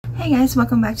Hey guys,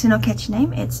 welcome back to No Catch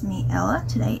Name. It's me, Ella.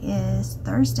 Today is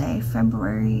Thursday,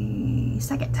 February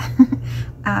 2nd.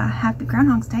 Happy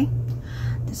Groundhog's Day.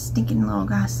 The stinking little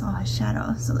guy saw his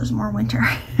shadow, so there's more winter.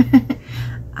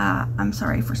 I'm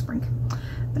sorry for spring.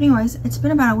 But anyways, it's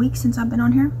been about a week since I've been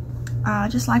on here.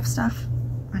 Just life stuff.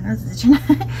 My nose is itching.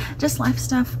 Just life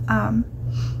stuff.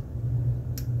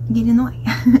 Get in the way.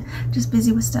 Just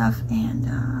busy with stuff and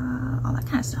all that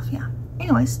kind of stuff, yeah.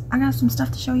 Anyways, I got some stuff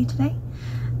to show you today.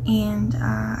 And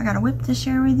I got a whip to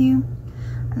share with you.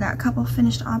 I got a couple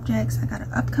finished objects. I got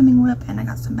an upcoming whip, and I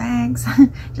got some bags.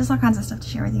 Just all kinds of stuff to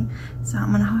share with you. So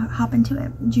I'm gonna hop into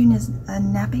it. June is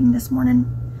napping this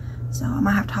morning, so I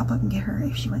might have to hop up and get her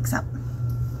if she wakes up.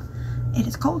 It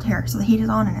is cold here, so the heat is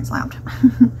on and it's loud.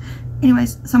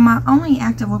 Anyways, so my only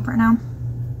active whip right now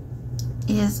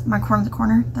is my corner to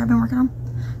corner that I've been working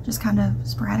on, just kind of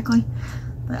sporadically.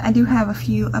 But I do have a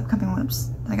few upcoming whips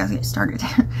that I gotta get started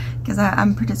because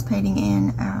I'm participating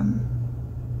in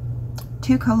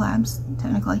 2 collabs,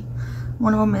 technically.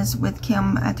 One of them is with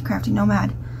Kim at the Crafty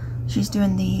Nomad. She's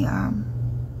doing the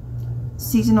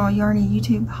seasonal yarny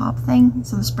YouTube hop thing.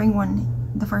 So the spring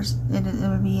one, the first, it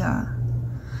would be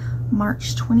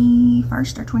March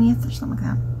 21st or 20th or something like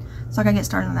that. So I gotta get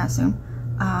started on that soon.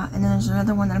 And then there's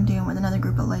another one that I'm doing with another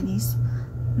group of ladies.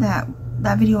 That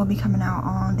video will be coming out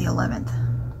on the 11th.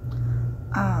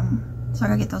 So I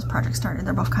gotta get those projects started.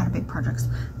 They're both kind of big projects.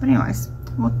 But anyways,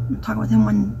 we'll talk with him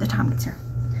when the time gets here.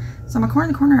 So my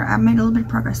corner to corner, I've made a little bit of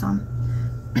progress on.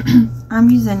 I'm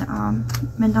using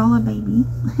Mandala Baby.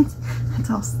 It's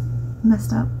all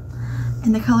messed up.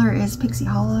 And the color is Pixie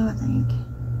Hollow, I think.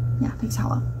 Yeah, Pixie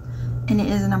Hollow. And it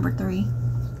is a number 3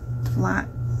 flat.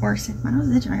 Or my nose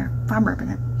is itching, I got fiber up in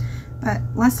it. But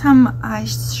last time I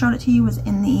showed it to you was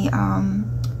in the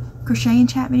Crochet and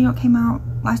Chat video. It came out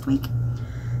last week.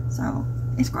 So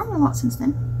it's grown a lot since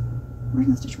then. Where's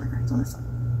my stitch marker? It's on this side.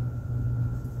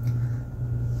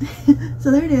 So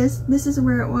there it is. This is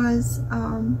where it was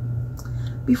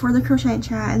before the Crochet and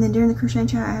Chat, and then during the Crochet and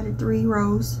Chat I added 3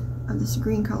 rows of this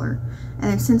green color, and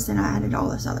then since then I added all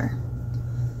this other.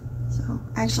 So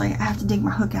actually I have to dig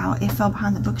my hook out. It fell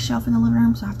behind the bookshelf in the living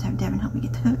room, so I have to have Devin help me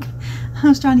get the hook. I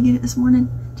was trying to get it this morning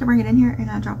to bring it in here, and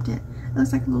I dropped it. It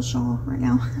looks like a little shawl right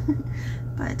now.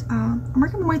 But I'm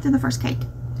working my way through the first cake.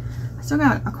 I still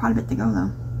got quite a bit to go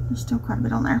though. There's still quite a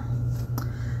bit on there.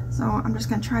 So I'm just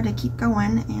going to try to keep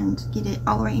going and get it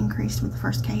all the way increased with the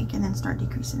first cake and then start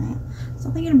decreasing it. So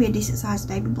I think it'll be a decent sized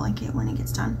baby blanket when it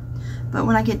gets done. But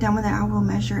when I get done with it, I will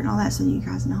measure it and all that so you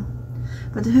guys know.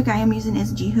 But the hook I am using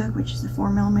is G hook, which is a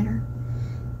 4mm.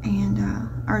 And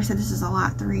I already said this is a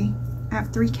lot 3. I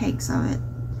have 3 cakes of it.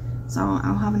 So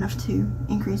I'll have enough to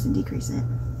increase and decrease it.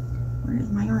 Where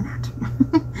is my yarn at?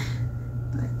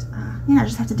 Yeah, I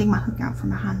just have to dig my hook out from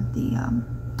behind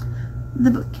the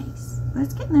bookcase. But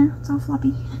it's getting there. It's all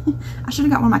floppy. I should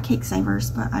have got one of my cake savers,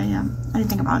 but I didn't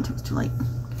think about it until it was too late.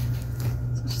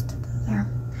 So I just did that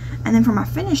there. And then for my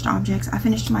finished objects, I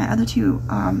finished my other 2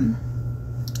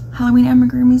 Halloween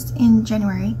amigurumis in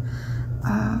January.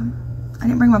 I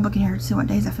didn't bring my book in here to see what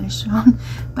days I finished it on,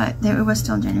 but it was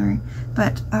still in January.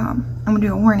 But I'm gonna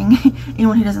do a warning.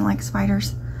 Anyone who doesn't like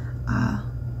spiders,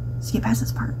 skip past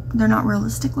this part. They're not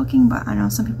realistic looking, but I know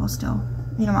some people still,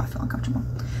 might feel uncomfortable.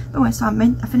 But anyway, so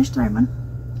I finished the red one.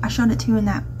 I showed it to you in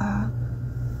that,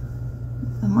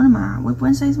 in one of my Whip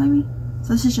Wednesdays maybe.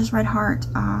 So this is just Red Heart,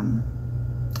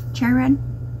 cherry red.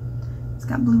 It's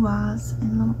got blue eyes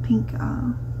and little pink,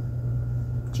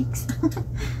 cheeks.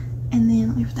 And then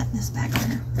let me put that in this bag over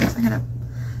here. So I got a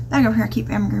bag over here I keep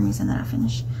amigurumis in that I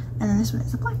finish. And then this one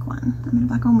is a black one. I made a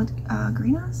black one with,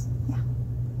 green eyes. Yeah.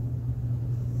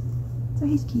 So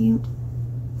he's cute.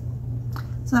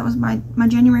 So that was my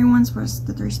January ones was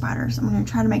the 3 spiders. I'm going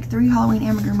to try to make 3 Halloween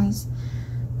amigurumis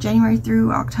January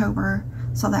through October,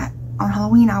 so that on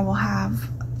Halloween I will have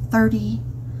 30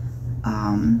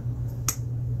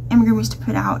 amigurumis to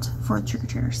put out for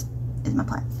trick-or-treaters is my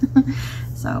plan.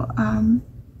 So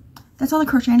that's all the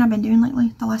crocheting I've been doing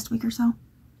lately, the last week or so.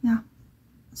 Yeah.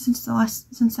 Since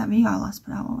that video I last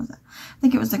put out. What was it? I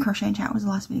think it was the Crochet and Chat was the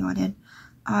last video I did.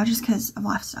 Just because of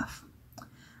life stuff.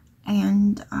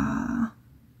 And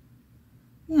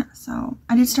yeah, so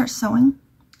I did start sewing.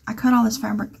 I cut all this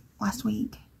fabric last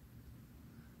week,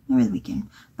 maybe the weekend,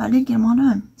 but I did get them all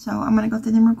done. So I'm gonna go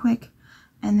through them real quick,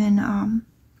 and then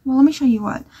well, let me show you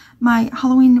what my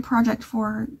Halloween project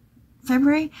for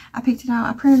February. I picked it out,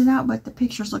 I printed it out, but the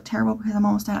pictures look terrible because I'm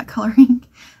almost out of coloring.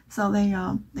 So they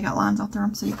got lines all through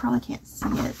them, so you probably can't see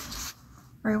it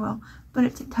very well, but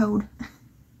it's a toad.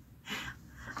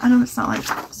 I know it's not like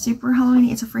super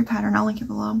Halloweeny. It's a free pattern. I'll link it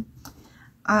below.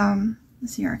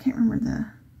 Let's see here. I can't remember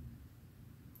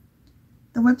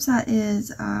The website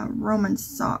is Roman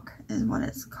Sock is what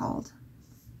it's called.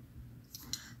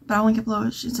 But I'll link it below.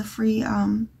 It's a free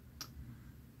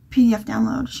PDF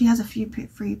download. She has a few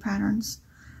free patterns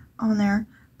on there.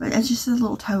 But it's just a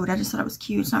little toad. I just thought it was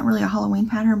cute. It's not really a Halloween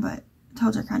pattern, but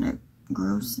toads are kind of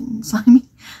gross and slimy.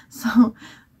 So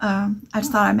I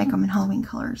just thought I'd make them in Halloween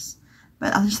colors.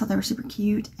 But I just thought they were super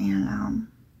cute. And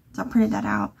so I printed that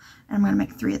out. And I'm going to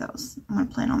make 3 of those. I'm going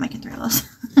to plan on making 3 of those.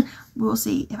 We'll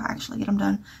see if I actually get them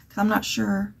done. Because I'm not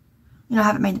sure. You know, I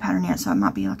haven't made the pattern yet. So it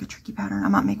might be like a tricky pattern. I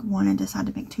might make one and decide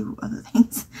to make 2 other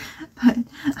things. But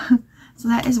so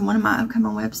that is one of my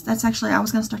upcoming whips. That's actually, I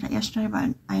was going to start that yesterday.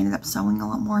 But I ended up sewing a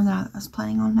lot more than I was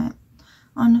planning on it.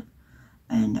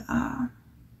 And I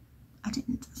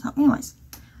didn't. So anyways.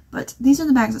 But these are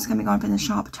the bags that's going to be going up in the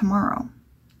shop tomorrow.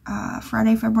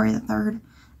 Friday, February the 3rd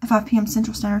at 5 p.m.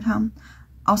 Central Standard Time.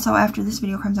 Also, after this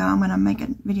video comes out, I'm going to make a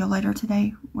video later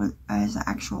today as an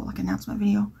actual like announcement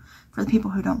video for the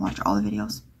people who don't watch all the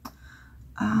videos.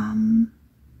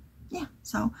 Yeah,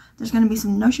 so there's going to be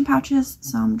some notion pouches,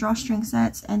 some drawstring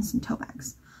sets, and some tote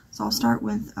bags. So I'll start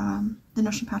with the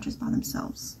notion pouches by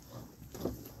themselves.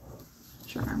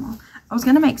 Sure, I was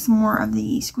going to make some more of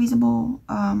the squeezable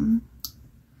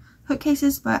hook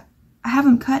cases, but I have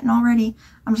them cut and already.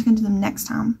 I'm just going to do them next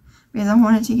time because I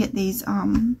wanted to get these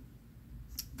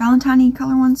Valentine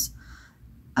color ones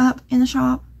up in the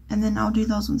shop, and then I'll do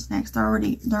those ones next. They're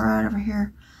right over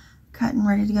here cut and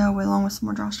ready to go along with some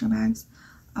more drawstring bags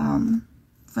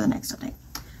for the next update.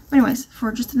 But anyways,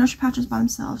 for just the notion pouches by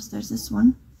themselves, there's this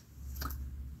one.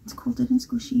 It's quilted and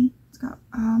squishy. It's got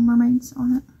mermaids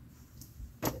on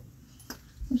it.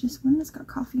 There's this one that's got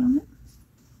coffee on it.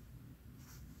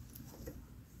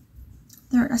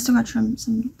 I still got to trim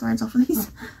some threads off of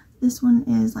these. This one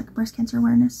is like breast cancer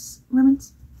awareness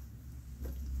ribbons.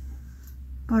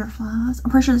 Butterflies.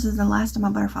 I'm pretty sure this is the last of my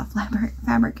butterfly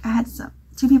fabric. I had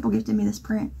 2 people gifted me this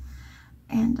print,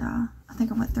 and I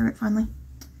think I went through it finally.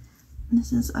 And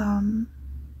this is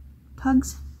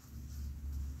pugs.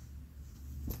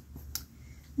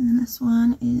 And then this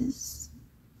one is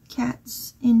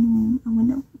cats in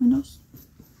windows.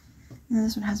 And then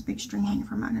this one has a big string hanging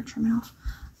from it. I'm going to trim it off.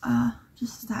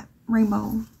 Just that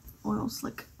rainbow oil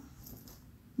slick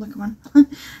looking one.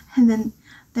 And then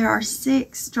there are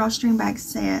 6 drawstring bag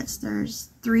sets. There's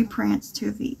 3 prints, 2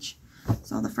 of each.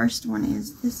 So the first one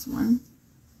is this one.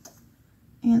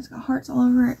 And it's got hearts all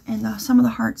over it. And some of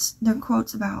the hearts, they're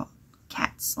quotes about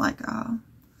cats. Like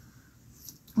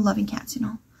loving cats, you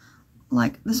know.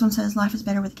 Like this one says, life is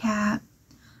better with a cat.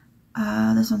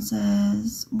 This one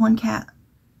says, one cat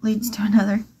leads to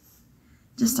another.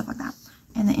 Just stuff like that.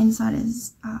 And the inside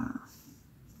is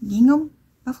gingham,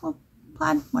 buffalo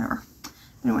plaid, whatever.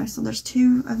 Anyway, so there's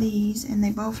 2 of these, and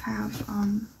they both have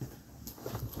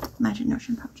magic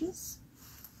notion pouches.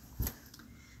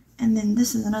 And then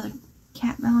this is another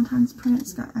cat Valentine's print.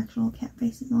 It's got actual cat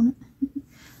faces on it.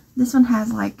 This one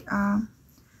has like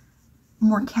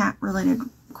more cat related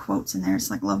quotes in there.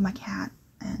 It's like love my cat,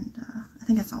 and I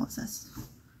think that's all it says,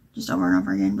 just over and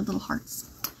over again with little hearts.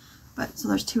 But so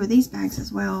there's 2 of these bags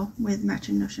as well with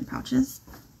matching notion pouches.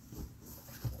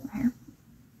 Right here.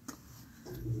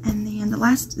 And then the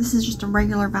last, this is just a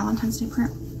regular Valentine's Day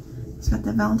print. It's got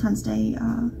the Valentine's Day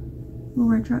little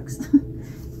red trucks.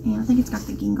 And I think it's got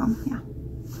the gingham, yeah,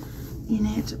 in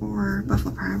it, or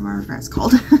buffalo pride, whatever that's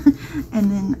called. And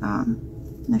then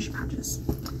notion pouches.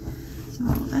 So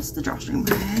that's the drawstring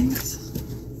bags.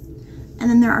 And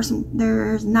then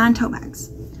there's 9 tote bags.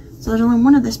 So there's only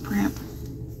one of this print.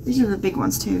 These are the big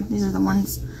ones too. These are the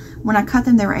ones, when I cut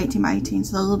them, they were 18 by 18,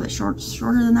 so they're a little bit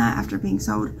shorter than that after being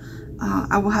sewed.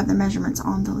 I will have the measurements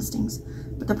on the listings,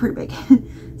 but they're pretty big.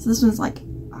 So this one's like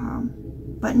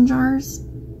button jars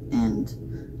and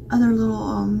other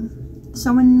little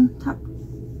sewing type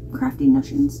crafty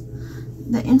notions.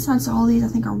 The insides of all these I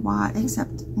think are white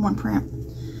except one print,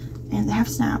 and they have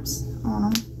snaps on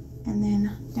them. And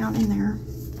then down in there,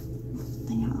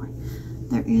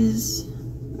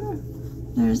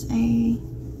 there's a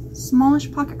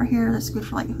smallish pocket right here that's good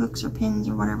for like hooks or pins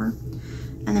or whatever.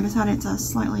 And then beside it's a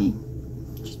slightly,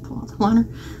 just pull out the liner,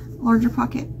 larger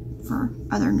pocket for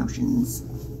other notions.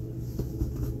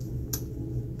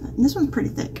 But this one's pretty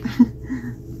thick.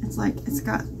 It's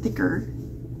got thicker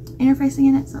interfacing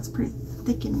in it, so it's pretty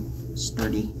thick and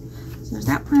sturdy. So there's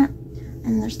that print, and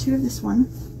then there's 2 of this one.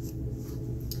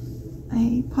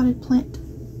 A potted plant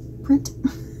print.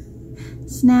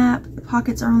 Snap, the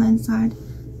pockets are on the inside,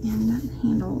 and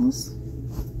handles.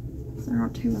 So there are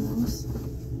 2 of those.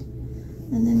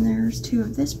 And then there's 2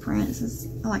 of this print. This is,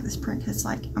 I like this print because it's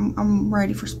like I'm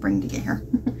ready for spring to get here.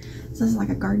 So this is like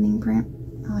a gardening print.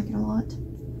 I like it a lot.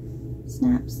 It's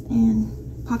snaps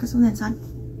and pockets on the inside.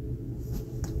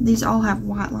 These all have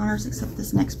white liners except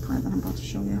this next print that I'm about to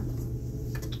show you.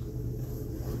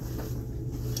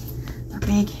 They're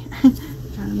big.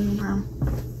 Trying to move them around.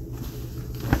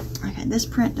 Okay, this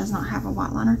print does not have a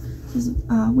white liner. This is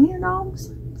wiener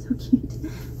dogs. So cute.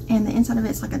 And the inside of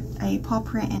it's like a paw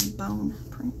print and bone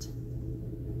print.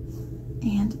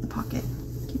 And the pocket.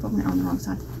 Keep opening it on the wrong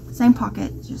side. Same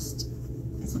pocket, just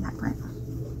it's in that print.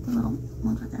 The little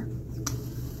ones right there.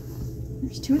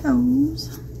 There's 2 of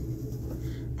those.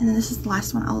 And then this is the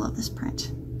last one. I love this print.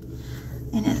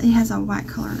 And it has a white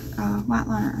color, white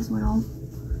liner as well.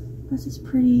 This is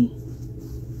pretty.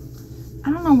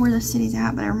 I don't know where the city's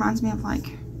at, but it reminds me of like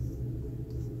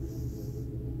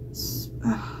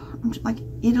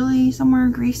Italy somewhere,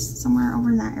 Greece somewhere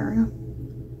over in that area.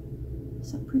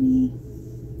 So pretty.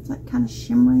 It's like kind of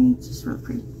shimmery. It's just really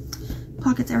pretty.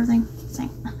 Pockets, everything, same.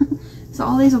 So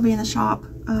all these will be in the shop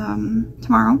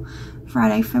tomorrow,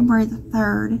 Friday, February the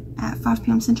 3rd at 5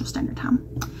 p.m. Central Standard Time,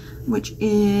 which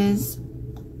is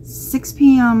 6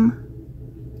 p.m.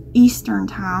 Eastern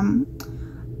Time.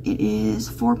 It is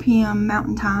 4 p.m.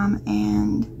 Mountain Time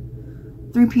and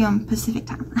 3 p.m. Pacific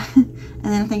Time. And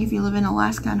then I think if you live in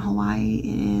Alaska and Hawaii,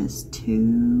 it is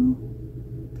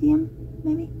 2 p.m.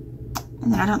 maybe.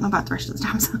 And then I don't know about the rest of the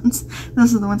time zones.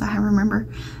 Those are the ones I remember.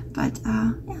 But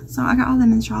yeah, so I got all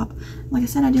them in the shop. Like I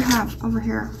said, I do have over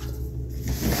here.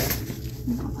 Let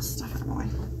me get all this stuff out of my way.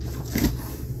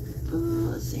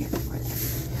 Let's see here. Where are they?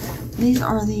 These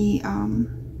are the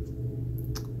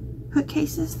hook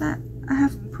cases that I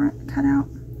have cut out.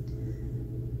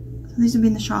 So these will be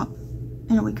in the shop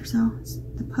in a week or so. It's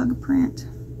the pug print.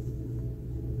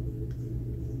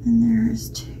 And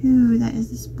there's 2 that is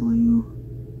this blue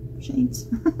shades.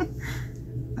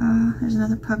 There's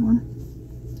another pug one.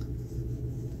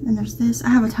 And there's this. I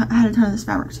had a ton of this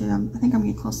fabric too. I think I'm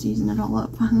getting close to using it all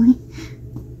up finally.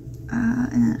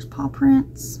 And then there's paw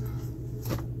prints.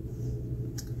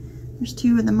 There's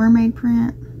 2 of the mermaid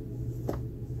print.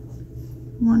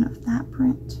 1 of that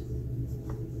print.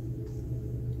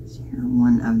 So here,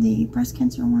 1 of the breast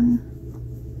cancer one.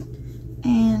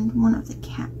 And 1 of the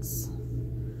cats.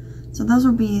 So those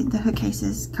will be the hook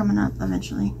cases coming up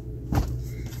eventually.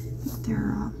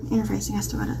 They're interfacing. I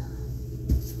still got to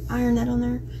iron that on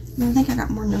there. And I think I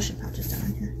got more no-ship pouches down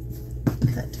in here.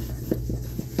 Cut.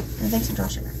 And I think some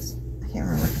drawstring bags. I can't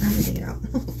remember. I have to dig it out.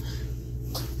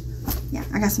 Yeah,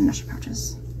 I got some no-ship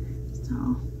pouches.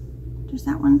 So there's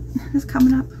that one that's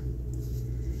coming up.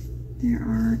 There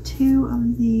are 2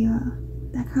 of the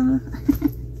that color.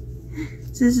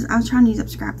 So this is, I was trying to use up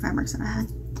scrap fabrics that I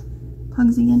had.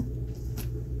 Pugs again.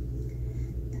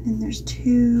 And then there's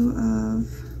 2 of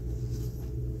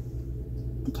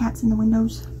the cats in the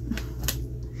windows.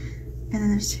 And then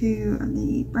there's 2 of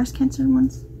the breast cancer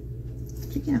ones. I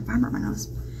keep getting a fiber on my nose.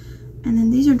 And then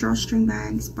these are drawstring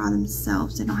bags by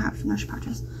themselves. They don't have no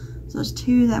pouches. So there's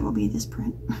 2 that will be this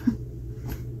print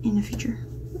in the future.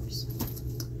 Oops.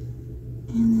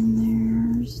 And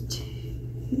then there's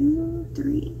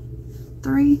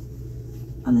 3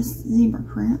 of this zebra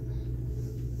print.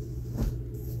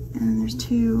 And then there's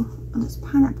 2 of this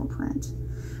pineapple print.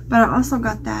 But I also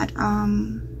got that,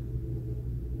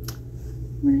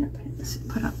 where did I put it? Let's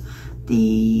put up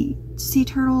the sea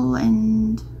turtle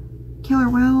and killer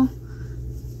whale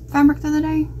fabric the other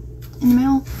day in the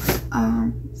mail.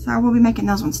 So I will be making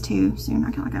those ones too soon.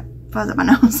 I got like a fuzz up my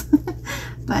nose.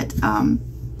 But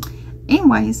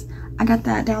anyways, I got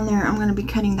that down there. I'm going to be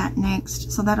cutting that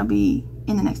next. So that'll be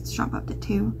in the next shop update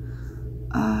too.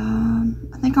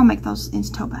 I think I'll make those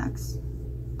into tote bags.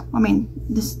 I mean,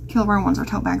 this killer whale ones are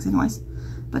tote bags anyways.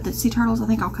 But the sea turtles, I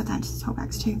think I'll cut that into tote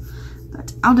bags too.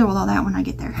 But I'll deal with all that when I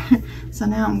get there. So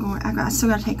now I'm going, I still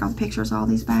got to take all the pictures of all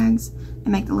these bags and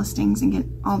make the listings and get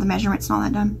all the measurements and all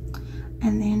that done.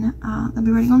 And then they'll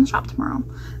be ready to go in the shop tomorrow.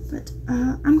 But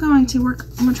I'm going to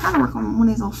try to work on one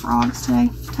of these little frogs today.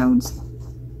 Toads.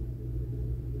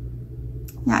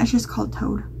 Yeah, it's just called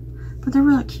Toad. But they're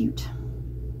really cute.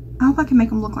 I hope I can make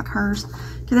them look like hers.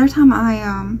 Because every time I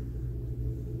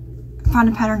find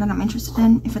a pattern that I'm interested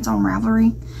in, if it's on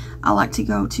Ravelry, I like to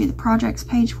go to the projects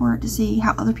page for it to see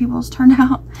how other people's turned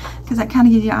out, because that kind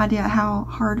of gives you an idea how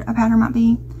hard a pattern might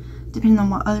be depending on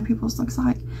what other people's looks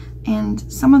like. And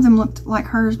some of them looked like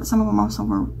hers, but some of them also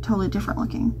were totally different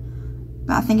looking.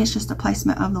 But I think it's just the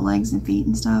placement of the legs and feet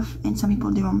and stuff, and some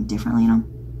people do them differently, you know.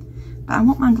 But I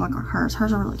want mine to look like hers.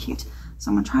 Hers are really cute,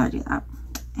 so I'm gonna try to do that.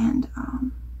 And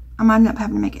I might end up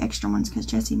having to make extra ones because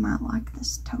Jessie might like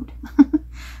this toad.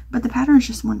 But the pattern is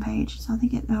just 1 page, so I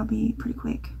think it'll be pretty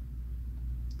quick.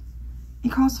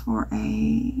 It calls for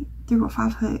a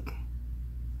 3/5 hook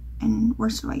and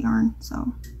worsted weight yarn,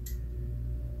 so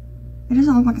it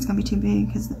doesn't look like it's gonna be too big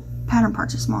because the pattern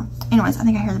parts are small. Anyways, I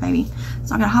think I hear the baby,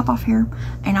 so I gotta hop off here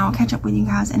and I'll catch up with you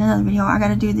guys in another video. I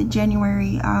gotta do the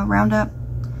January roundup,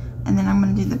 and then I'm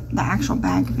gonna do the actual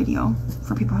bag video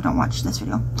for people who don't watch this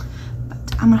video. But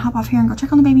I'm gonna hop off here and go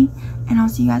check on the baby, and I'll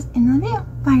see you guys in another video.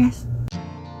 Bye guys.